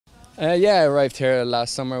Yeah, I arrived here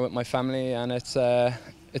last summer with my family, and it's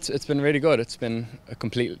been really good. It's been a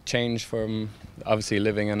complete change from obviously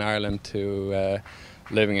living in Ireland to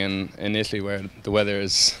living in Italy, where the weather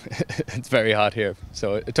is it's very hot here.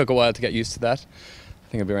 So it took a while to get used to that. I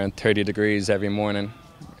think it'll be around 30 degrees every morning.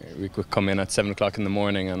 We could come in at 7 o'clock in the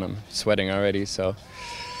morning, and I'm sweating already. So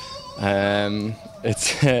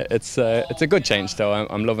it's a good change, though.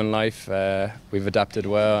 I'm loving life. We've adapted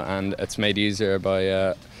well, and it's made easier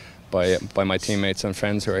by my teammates and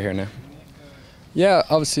friends who are here now. Yeah,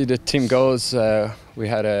 obviously the team goals. We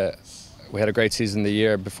had a great season the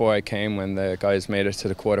year before I came, when the guys made it to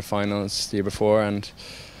the quarterfinals the year before, and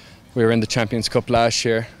we were in the Champions Cup last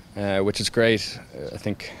year, which is great. I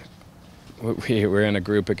think we were in a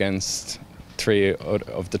group against three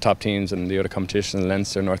of the top teams in the other competition: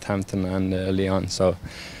 Leinster, Northampton and Lyon. So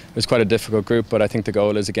it was quite a difficult group, but I think the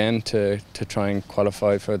goal is again to try and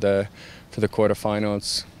qualify for the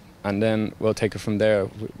quarterfinals, and then we'll take it from there.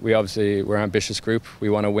 We're an ambitious group. We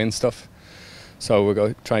want to win stuff, so we'll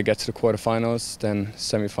go try and get to the quarterfinals, then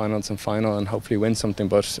semi-finals and final, and hopefully win something.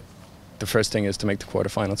 But the first thing is to make the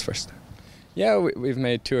quarterfinals first. Yeah, we've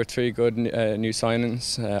made 2 or 3 good new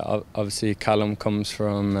signings. Obviously, Callum comes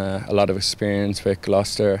from a lot of experience with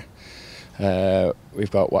Gloucester.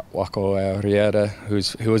 We've got Wako Riera, who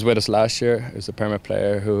was with us last year, who's a permanent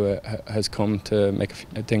player who has come to make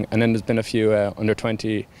a thing. And then there's been a few under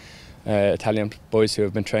 20 Italian boys who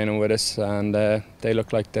have been training with us, and they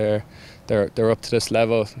look like they're up to this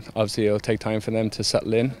level. Obviously, it'll take time for them to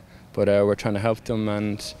settle in, but we're trying to help them,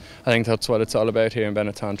 and I think that's what it's all about here in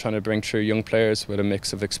Benetton, trying to bring through young players with a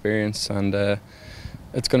mix of experience, and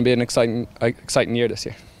it's going to be an exciting year this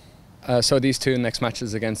year. So these 2 next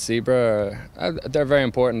matches against Zebra, they're very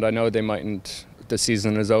important. I know they mightn't, the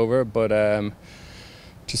season is over, but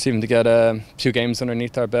just even to get 2 games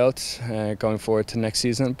underneath our belt going forward to next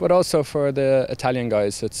season. But also for the Italian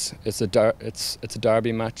guys, it's a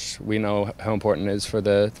derby match. We know how important it is for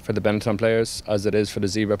the Benetton players, as it is for the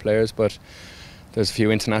Zebra players. But there's a few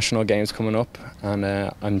international games coming up, and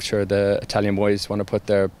I'm sure the Italian boys want to put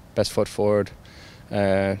their best foot forward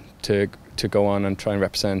to go on and try and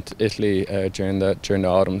represent Italy during the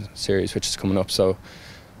autumn series, which is coming up. So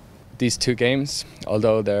these 2 games,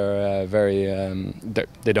 although they're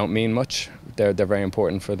they don't mean much, they're very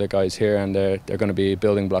important for the guys here, and they're going to be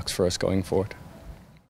building blocks for us going forward.